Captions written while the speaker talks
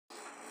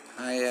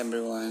Hi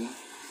everyone,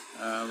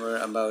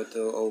 we're about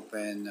to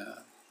open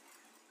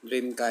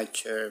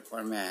Dreamcatcher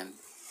for Man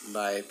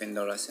by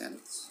Pendora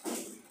Scents.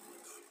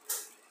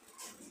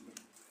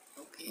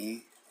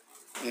 Okay,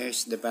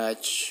 here's the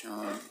batch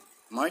on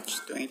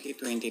March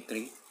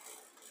 2023.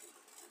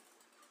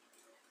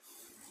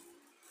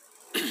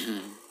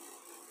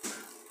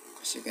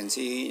 As you can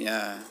see,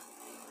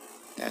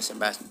 there's a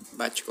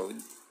batch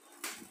code.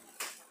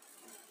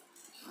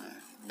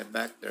 In the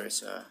back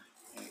there's a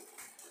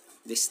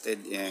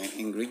listed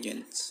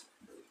ingredients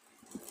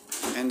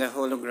and a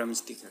hologram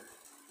sticker.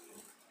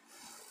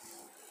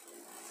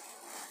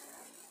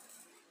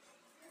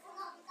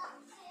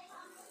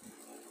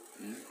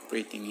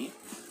 Pretty neat.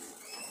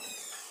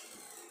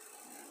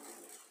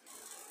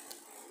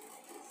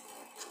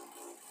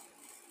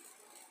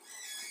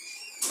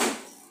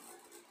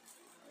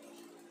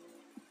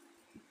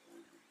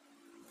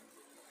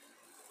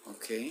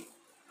 Okay,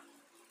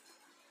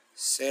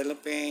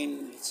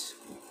 cellophane.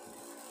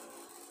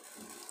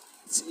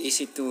 It's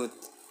easy to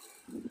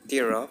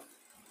tear up.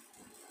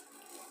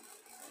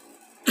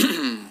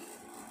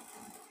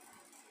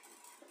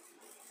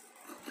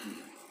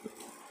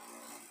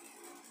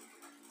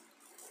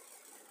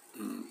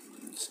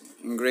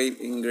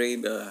 Engrave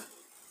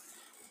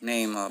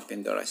name of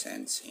Pendora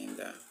Scents in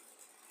the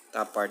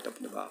top part of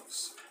the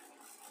box.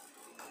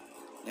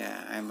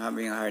 Yeah, I'm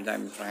having a hard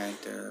time trying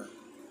to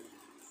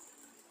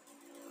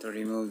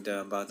remove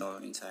the bottle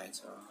inside,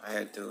 so I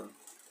have to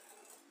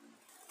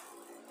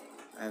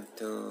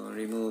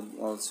remove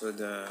also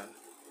the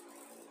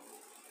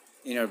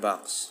inner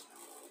box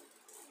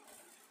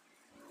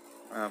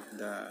of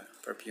the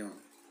perfume.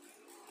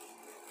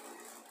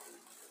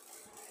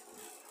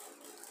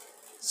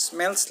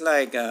 Smells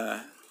like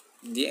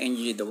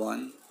DNG, the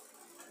one.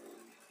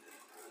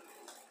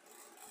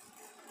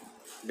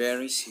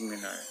 Very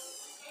similar.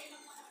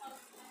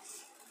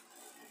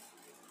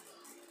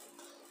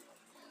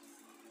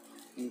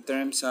 In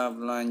terms of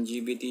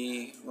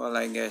longevity, well,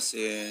 I guess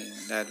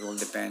that will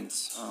depend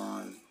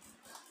on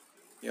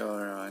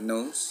your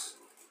nose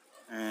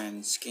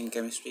and skin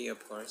chemistry,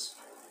 of course.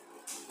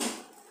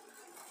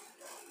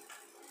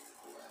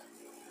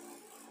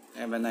 I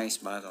have a nice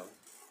bottle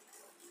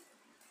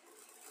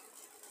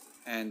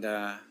and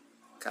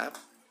cap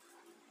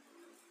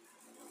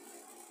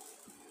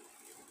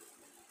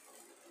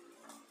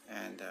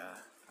and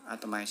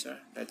atomizer.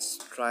 Let's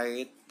try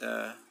it.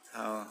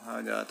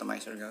 How the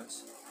atomizer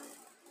goes.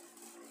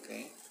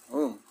 Okay.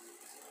 Oh,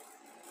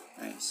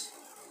 nice.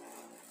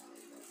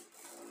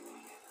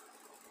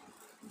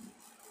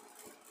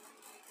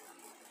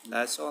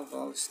 That's all,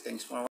 folks.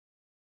 Thanks for watching.